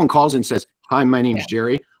 if someone calls and says, "Hi, my name's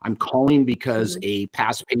Jerry. I'm calling because a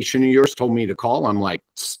past patient of yours told me to call," I'm like,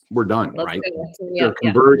 we're done, right? They're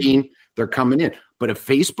converting, they're coming in. But a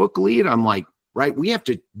Facebook lead, I'm like, right,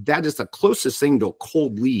 that is the closest thing to a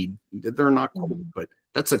cold lead. They're not cold, but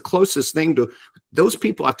that's the closest thing to, those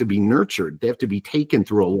people have to be nurtured. They have to be taken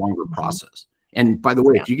through a longer process. And by the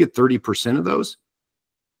way, if you get 30% of those,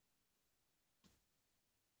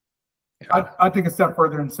 I take a step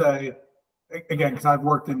further and say, again, because I've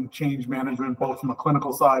worked in change management, both from a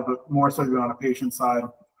clinical side, but more so on a patient side,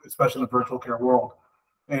 especially in the virtual care world,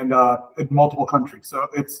 and in multiple countries. So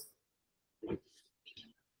it's,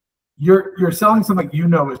 you're selling something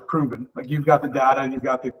is proven. Like, you've got the data, you've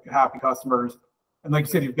got the happy customers, and like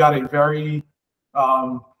you said, you've got a very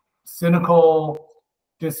cynical,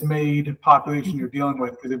 dismayed population you're dealing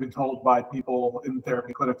with, because they've been told by people in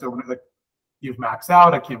therapy clinics over, like, you've maxed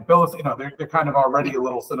out, I can't bill us. They're kind of already a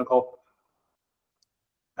little cynical.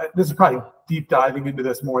 This is probably deep diving into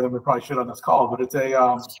this more than we probably should on this call, but it's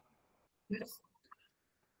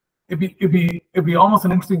it'd be almost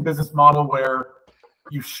an interesting business model where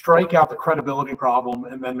you strike out the credibility problem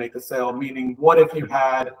and then make a sale. Meaning, what if you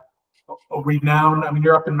had a renowned, I mean,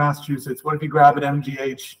 you're up in Massachusetts, what if you grab an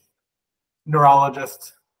MGH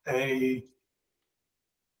neurologist, a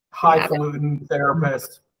highfalutin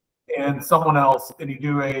therapist, and someone else, and you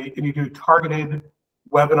do targeted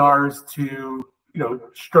webinars to,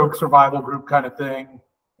 stroke survival group kind of thing,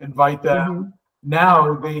 invite them.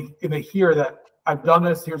 Now they hear that I've done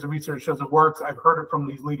this, here's the research shows it works, I've heard it from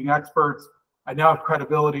these leading experts, I now have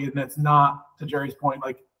credibility, and it's not, to Jerry's point,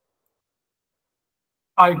 like,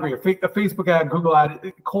 I agree, a Facebook ad, Google ad,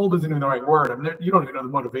 cold isn't even the right word. I mean, you don't even know the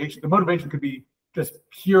motivation. The motivation could be just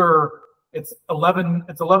pure, it's 11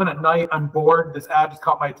 at night, I'm bored, this ad just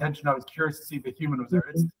caught my attention, I was curious to see if the human was there.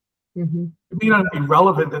 It's it may not be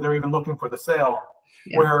relevant that they're even looking for the sale,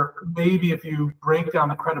 where maybe if you break down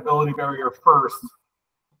the credibility barrier first,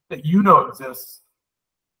 that exists,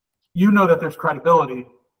 that there's credibility,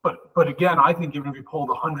 but again, I think even if you polled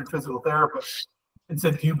 100 physical therapists and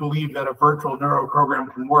said, do you believe that a virtual neuro program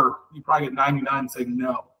can work, you probably get 99 saying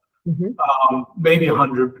no. Maybe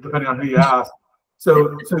 100, depending on who you ask.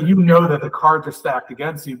 So that the cards are stacked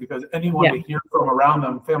against you, because anyone they hear from around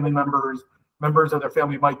them, family members of their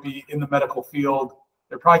family might be in the medical field.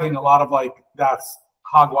 They're probably getting a lot of like, that's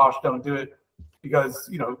hogwash, don't do it. Because,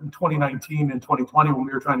 in 2019 and 2020, when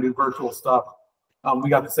we were trying to do virtual stuff,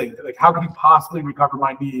 we got to say, like, how could you possibly recover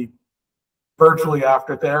my knee virtually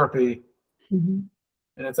after therapy? And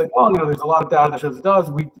it's like, well, there's a lot of data that shows it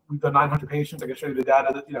does. We've done 900 patients. I can show you the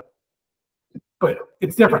data that, but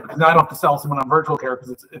it's different, because now I don't have to sell someone on virtual care,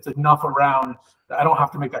 because it's enough around that I don't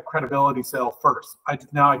have to make that credibility sale first. I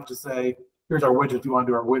can just say, here's our widget, do you want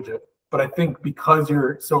to do our widget? But I think because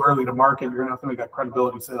you're so early to market, you're going to have to make that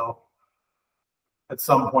credibility sale at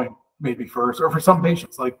some point, maybe first. Or for some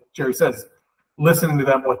patients, like Jerry says, listening to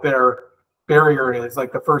them, what their barrier is.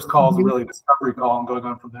 Like, the first call is a really discovery call, and going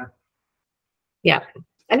on from there. Yeah.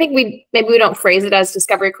 I think we don't phrase it as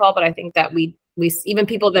discovery call, but I think that we even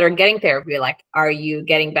people that are getting therapy, like, are you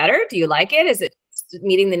getting better? Do you like it? Is it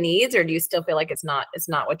meeting the needs, or do you still feel like it's not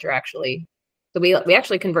what you're actually? So we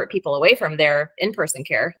actually convert people away from their in-person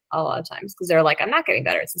care a lot of times, because they're like, I'm not getting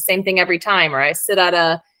better. It's the same thing every time. Or I sit on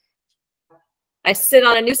a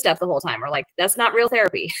new step the whole time. Or like, that's not real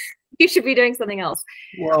therapy. You should be doing something else.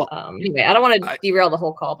 Well, anyway, I don't want to derail the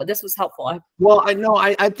whole call, but this was helpful. I know.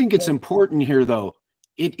 I think it's important here, though.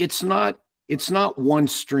 It's not one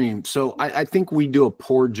stream. So I think we do a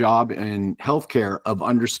poor job in healthcare of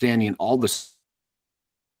understanding all the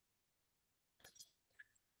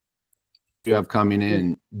you have coming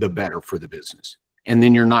in, the better for the business. And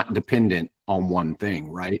then you're not dependent on one thing,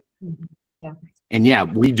 right? Yeah. And yeah,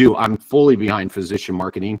 we do. I'm fully behind physician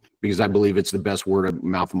marketing, because I believe it's the best word of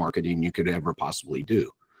mouth marketing you could ever possibly do.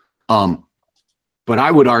 But I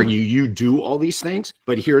would argue you do all these things,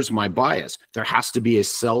 but here's my bias. There has to be a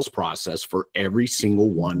sales process for every single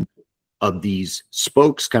one of these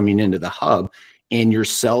spokes coming into the hub. And your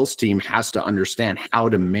sales team has to understand how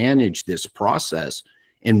to manage this process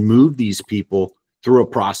and move these people through a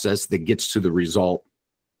process that gets to the result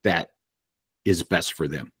that is best for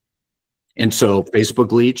them. And so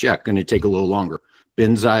Facebook leads, going to take a little longer.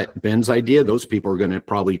 Ben's idea, those people are going to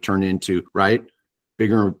probably turn into, right,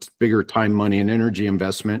 bigger time, money, and energy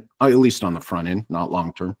investment, at least on the front end, not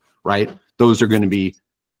long term, right? Those are going to be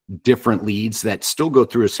different leads that still go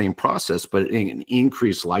through the same process, but an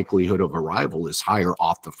increased likelihood of arrival is higher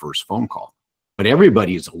off the first phone call. But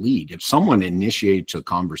everybody is a lead. If someone initiates a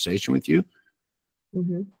conversation with you,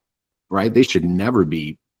 right, they should never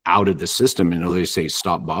be out of the system until they say,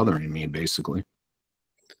 stop bothering me, basically.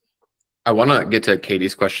 I want to get to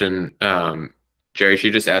Katie's question. Jerry,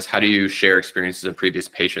 she just asked, how do you share experiences of previous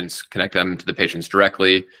patients, connect them to the patients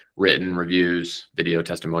directly, written reviews, video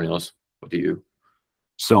testimonials? What do you?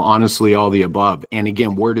 So honestly, all the above. And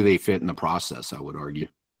again, where do they fit in the process? I would argue,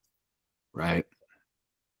 right?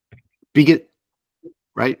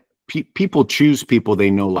 People choose people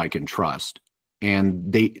they know, like, and trust,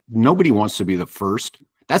 and nobody wants to be the first.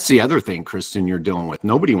 That's the other thing, Kristen, you're dealing with.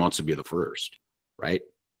 Nobody wants to be the first, right?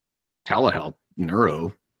 Telehealth,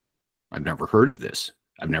 neuro, I've never heard of this.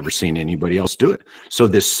 I've never seen anybody else do it. So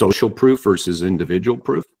this social proof versus individual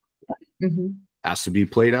proof has to be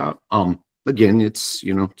played out. Again, it's,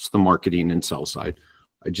 you know, it's the marketing and sell side.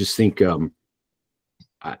 I just think, yeah,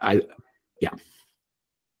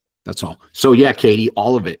 that's all. So yeah, Katie,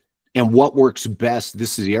 all of it. And what works best,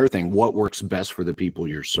 this is the other thing, what works best for the people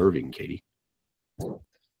you're serving, Katie?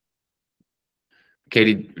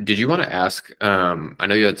 Katie, did you want to ask, I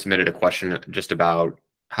know you had submitted a question just about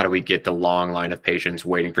how do we get the long line of patients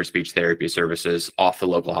waiting for speech therapy services off the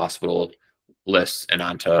local hospital lists and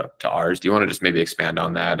onto ours? Do you want to just maybe expand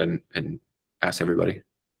on that and ask everybody?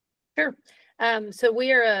 Sure. So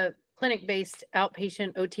we are a clinic-based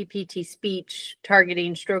outpatient OTPT speech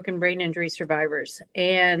targeting stroke and brain injury survivors.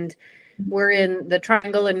 And we're in the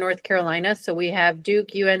Triangle in North Carolina. So we have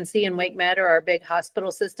Duke, UNC, and Wake Med are our big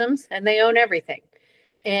hospital systems, and they own everything.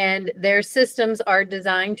 And their systems are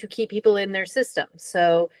designed to keep people in their system.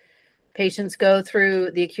 So patients go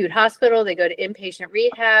through the acute hospital, they go to inpatient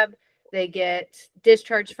rehab, they get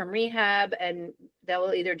discharged from rehab, and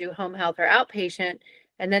they'll either do home health or outpatient.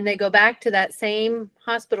 And then they go back to that same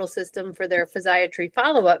hospital system for their physiatry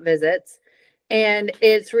follow-up visits. And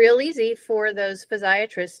it's real easy for those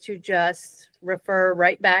physiatrists to just refer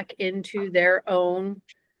right back into their own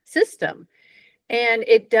system. And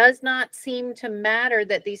it does not seem to matter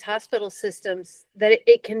that these hospital systems, that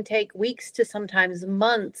it can take weeks to sometimes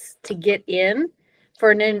months to get in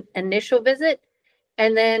for an initial visit.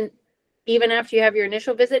 And then even after you have your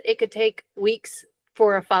initial visit, it could take weeks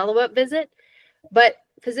for a follow-up visit. But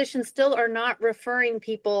physicians still are not referring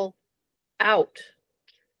people out.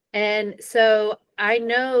 And so I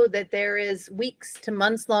know that there is weeks to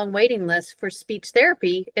months long waiting lists for speech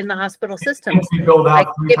therapy in the hospital systems. I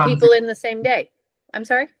get people in the same day. I'm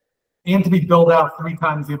sorry? And to be billed out 3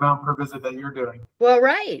 times the amount per visit that you're doing. Well,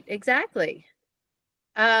 right, exactly.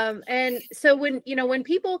 And so when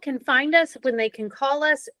people can find us, when they can call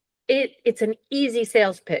us, it's an easy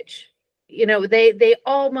sales pitch. You know, they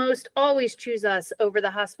almost always choose us over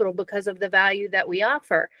the hospital because of the value that we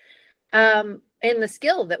offer, and the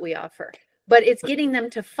skill that we offer. But it's getting them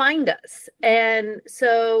to find us. And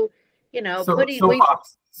so, you know,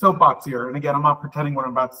 soapbox here. And again, I'm not pretending what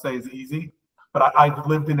I'm about to say is easy. But I've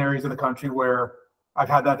lived in areas of the country where I've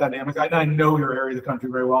had that dynamic. I know your area of the country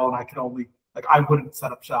very well, and I could only, like, I wouldn't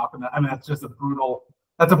set up shop. And I mean, that's just a brutal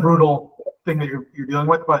thing that you're dealing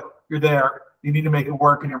with, but you're there. You need to make it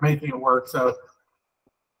work, and you're making it work. So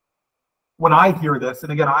when I hear this,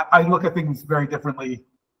 and again, I look at things very differently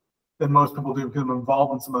than most people do because I'm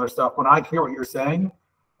involved in some other stuff. When I hear what you're saying,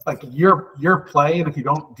 like your play, and if you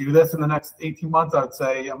don't do this in the next 18 months, I would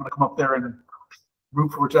say I'm going to come up there and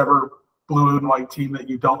root for whichever blue and white team that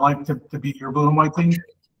you don't like to beat your blue and white team.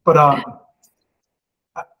 But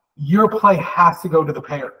your play has to go to the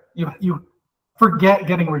payer. You forget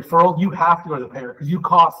getting a referral. You have to go to the payer because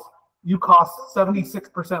you cost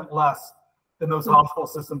 76% less than those hospital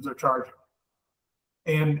systems are charging.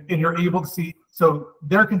 And you're able to see, so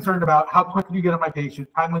they're concerned about how quick you get on my patient,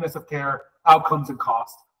 timeliness of care, outcomes, and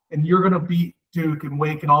cost. And you're going to beat Duke and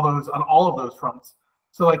Wake and all of those fronts.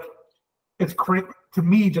 So like, it's crazy to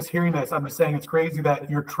me just hearing this. I'm just saying it's crazy that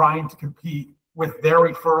you're trying to compete with their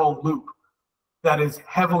referral loop that is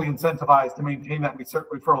heavily incentivized to maintain that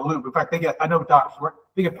referral loop. In fact, I know docs,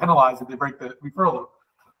 they get penalized if they break the referral loop.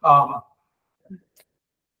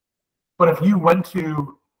 But if you went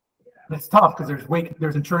to, and it's tough because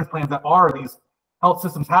there's insurance plans that are, these health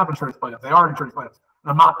systems have insurance plans. They are insurance plans.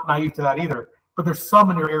 And I'm not naive to that either. But there's some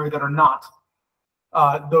in your area that are not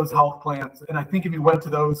those health plans. And I think if you went to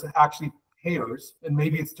those actually payers, and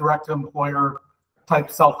maybe it's direct to employer type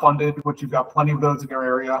self-funded, which you've got plenty of those in your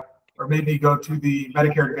area, or maybe you go to the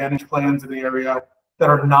Medicare Advantage plans in the area that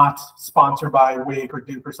are not sponsored by Wake or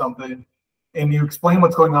Duke or something, and you explain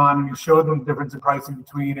what's going on, and you show them the difference in pricing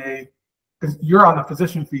between a because you're on the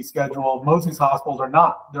physician fee schedule. Most of these hospitals are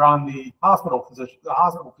not. They're on the hospital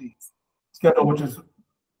fee schedule, which is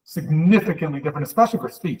significantly different, especially for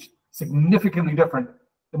speech, significantly different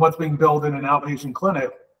than what's being billed in an outpatient clinic.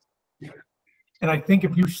 And I think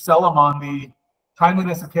if you sell them on the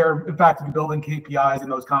timeliness of care, in fact, if you build in KPIs in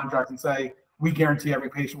those contracts and say, we guarantee every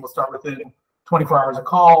patient will start within 24 hours of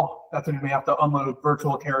call, that's when you may have to unload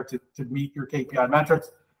virtual care to meet your KPI metrics.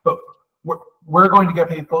 But we're going to get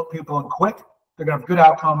people in quick. They're going to have good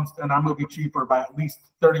outcomes, and I'm going to be cheaper by at least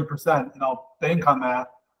 30%, and I'll bank on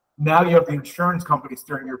that. Now you have the insurance company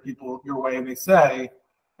steering your people your way, and they say,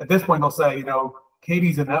 at this point, they'll say, you know,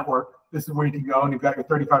 Katie's a network. This is where you can go, and you've got your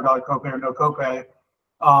 $35 copay or no copay.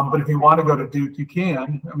 But if you want to go to Duke, you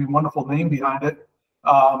can. I mean, wonderful name behind it.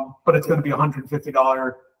 But it's going to be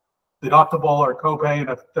 $150 deductible or copay and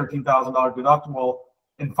a $13,000 deductible.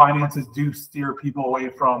 And finances do steer people away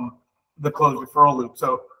from the closed referral loop.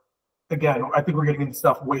 So again, I think we're getting into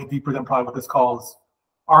stuff way deeper than probably what this call is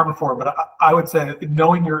armed for. But I would say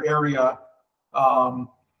knowing your area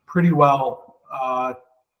pretty well,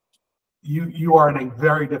 you are in a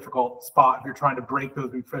very difficult spot if you're trying to break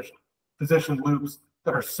those physician loops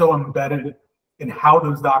that are so embedded in how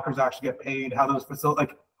those doctors actually get paid, how those facilities,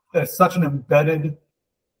 like there's such an embedded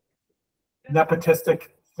nepotistic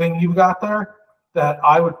thing you've got there that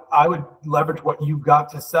I would leverage what you've got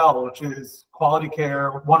to sell, which is quality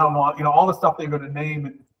care, one-on-one, you know, all the stuff they're going to name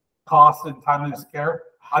and cost and timeliness of care.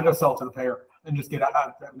 I'd go sell it to the payer and just get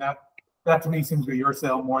out. And that to me seems to be your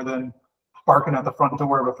sale more than barking at the front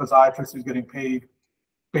door of a physiatrist who's getting paid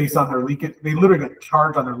based on their leakage. They literally get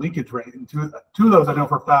charged on their leakage rate. And two of those I know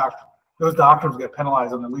for a fact, those doctors get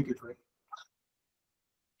penalized on their leakage rate.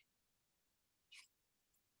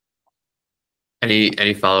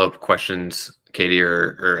 Any follow-up questions, Katie,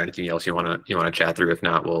 or anything else you want to chat through? If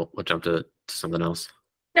not, we'll jump to something else.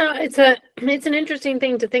 No, it's an interesting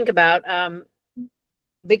thing to think about,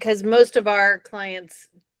 because most of our clients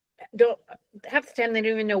don't, half the time they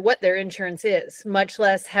don't even know what their insurance is, much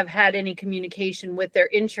less have had any communication with their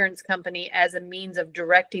insurance company as a means of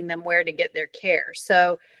directing them where to get their care.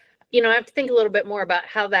 So, you know, I have to think a little bit more about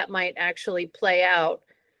how that might actually play out.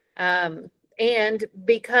 And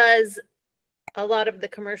because a lot of the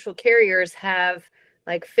commercial carriers have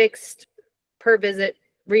like fixed per visit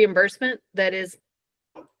reimbursement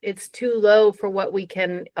it's too low for what we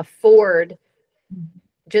can afford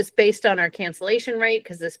just based on our cancellation rate,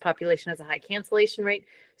 because this population has a high cancellation rate.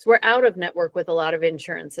 So we're out of network with a lot of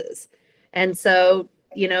insurances. And so,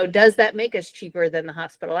 you know, does that make us cheaper than the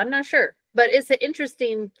hospital? I'm not sure, but it's an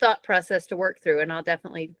interesting thought process to work through, and I'll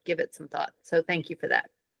definitely give it some thought. So thank you for that.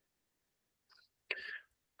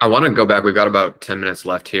 I want to go back. We've got about 10 minutes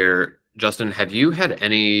left here. Justin, have you had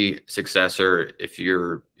any success, or if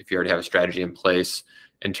you already have a strategy in place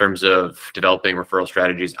in terms of developing referral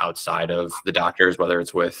strategies outside of the doctors, whether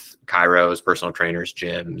it's with chiros, personal trainers,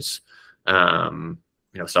 gyms,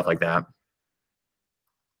 you know, stuff like that?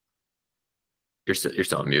 You're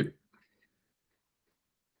still on mute.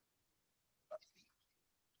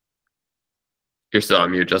 You're still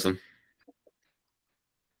on mute, Justin.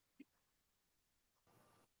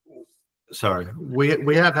 Sorry,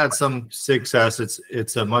 we have had some success.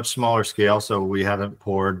 It's a much smaller scale, so we haven't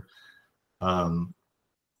poured a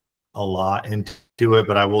lot into it.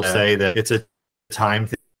 But I will say that it's a time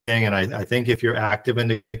thing, and I think if you're active in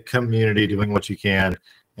the community, doing what you can,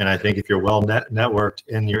 and I think if you're well networked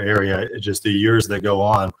in your area, just the years that go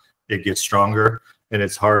on, it gets stronger, and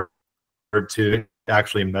it's hard to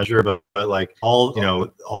actually measure. But like all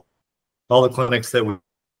the clinics that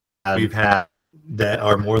we've had that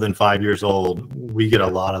are more than 5 years old, we get a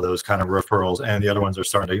lot of those kind of referrals, and the other ones are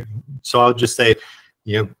starting to. So I'll just say,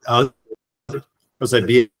 I'll say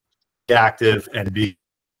be active and be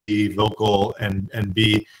vocal and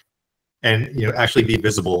actually be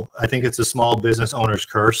visible. I think it's a small business owner's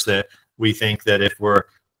curse that we think that if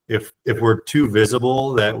we're too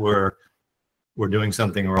visible, that we're doing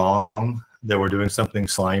something wrong, that we're doing something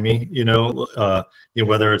slimy,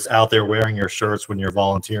 whether it's out there wearing your shirts when you're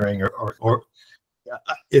volunteering or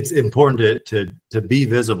it's important to be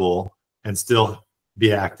visible and still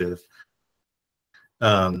be active.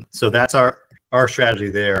 So that's our strategy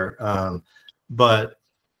there. But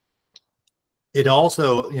it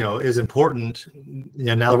also, is important,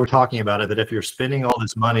 now that we're talking about it, that if you're spending all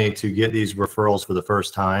this money to get these referrals for the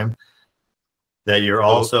first time, that you're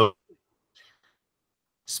also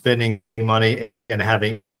spending money and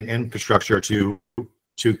having infrastructure to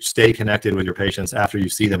stay connected with your patients after you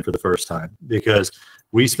see them for the first time, because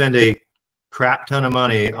we spend a crap ton of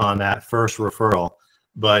money on that first referral,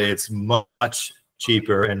 but it's much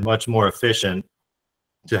cheaper and much more efficient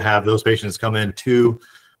to have those patients come in 2,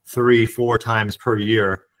 3, 4 times per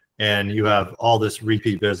year, and you have all this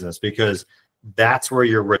repeat business, because that's where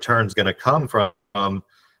your return is going to come from.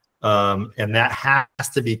 And that has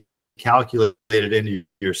to be calculated into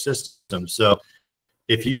your system. So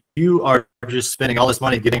if you are just spending all this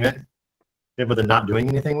money getting it, but then not doing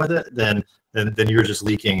anything with it, then you're just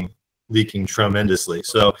leaking tremendously.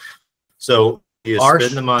 So our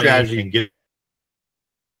spend the money and get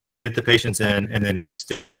the patients in, and then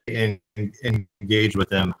stay engage with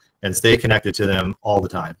them and stay connected to them all the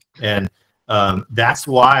time. And that's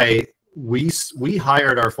why we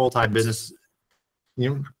hired our full-time business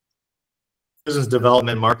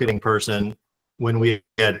development marketing person when we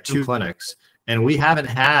had 2 clinics, and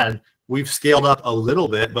we've scaled up a little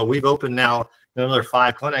bit, but we've opened now another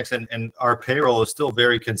 5 clinics, and our payroll is still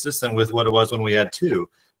very consistent with what it was when we had 2.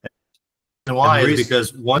 And why is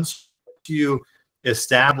because once you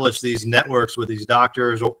establish these networks with these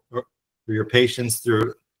doctors or your patients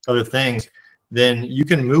through other things, then you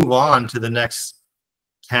can move on to the next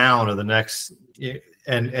town or the next,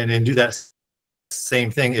 and do that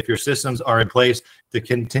same thing if your systems are in place to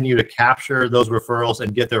continue to capture those referrals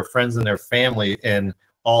and get their friends and their family in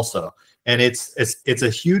also. And it's a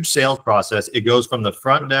huge sales process. It goes from the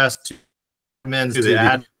front desk to the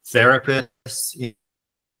ad therapists.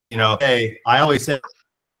 Hey, I always say,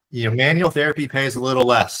 manual therapy pays a little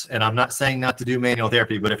less, and I'm not saying not to do manual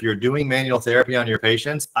therapy, but if you're doing manual therapy on your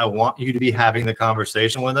patients, I want you to be having the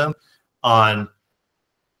conversation with them on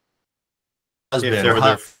husband or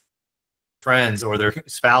their friends or their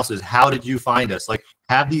spouses. How did you find us? Like,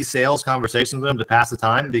 have these sales conversations with them to pass the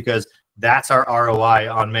time, because that's our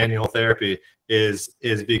ROI on manual therapy is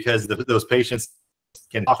because those patients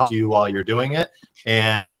can talk to you while you're doing it,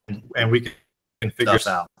 and we can figure this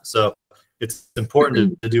out. So it's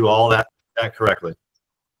important to do all that correctly.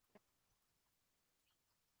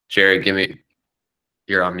 Jerry,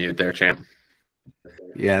 you're on mute there, champ.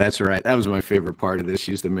 Yeah, that's right. That was my favorite part of this.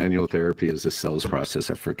 Use the manual therapy as a sales process.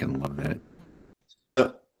 I freaking love that.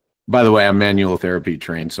 By the way, I'm manual therapy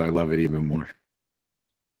trained, so I love it even more.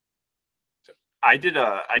 I did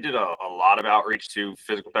a lot of outreach to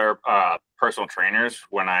physical therapy, personal trainers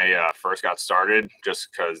when I first got started, just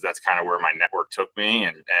because that's kind of where my network took me.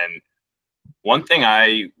 And one thing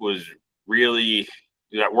that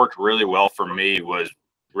worked really well for me was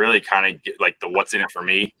really kind of like the what's in it for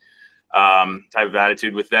me type of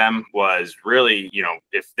attitude with them. Was really,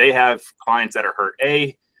 if they have clients that are hurt,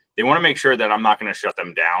 they want to make sure that I'm not going to shut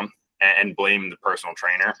them down and blame the personal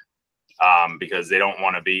trainer, because they don't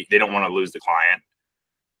want to lose the client.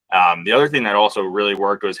 The other thing that also really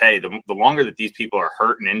worked was, hey, the longer that these people are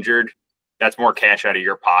hurt and injured, that's more cash out of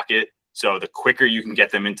your pocket. So the quicker you can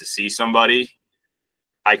get them in to see somebody,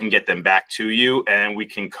 I can get them back to you, and we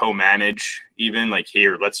can co-manage, even like,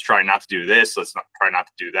 here, let's try not to do this. Let's try not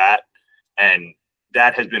to do that. And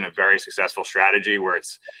that has been a very successful strategy, where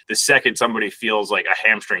it's the second somebody feels like a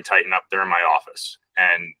hamstring tighten up, they're in my office.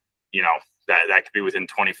 And, that could be within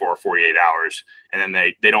 24 or 48 hours. And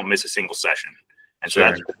then they don't miss a single session. And so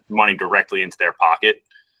that's money directly into their pocket.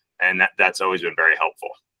 And that's always been very helpful.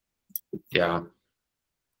 Yeah.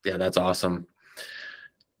 Yeah, that's awesome.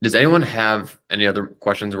 Does anyone have any other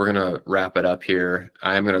questions? We're going to wrap it up here.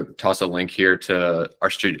 I'm going to toss a link here to our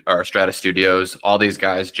Strata Studios. All these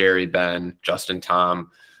guys, Jerry, Ben, Justin,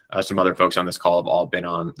 Tom, some other folks on this call have all been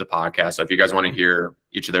on the podcast. So if you guys want to hear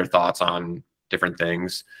each of their thoughts on different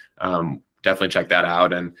things, definitely check that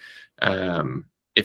out. And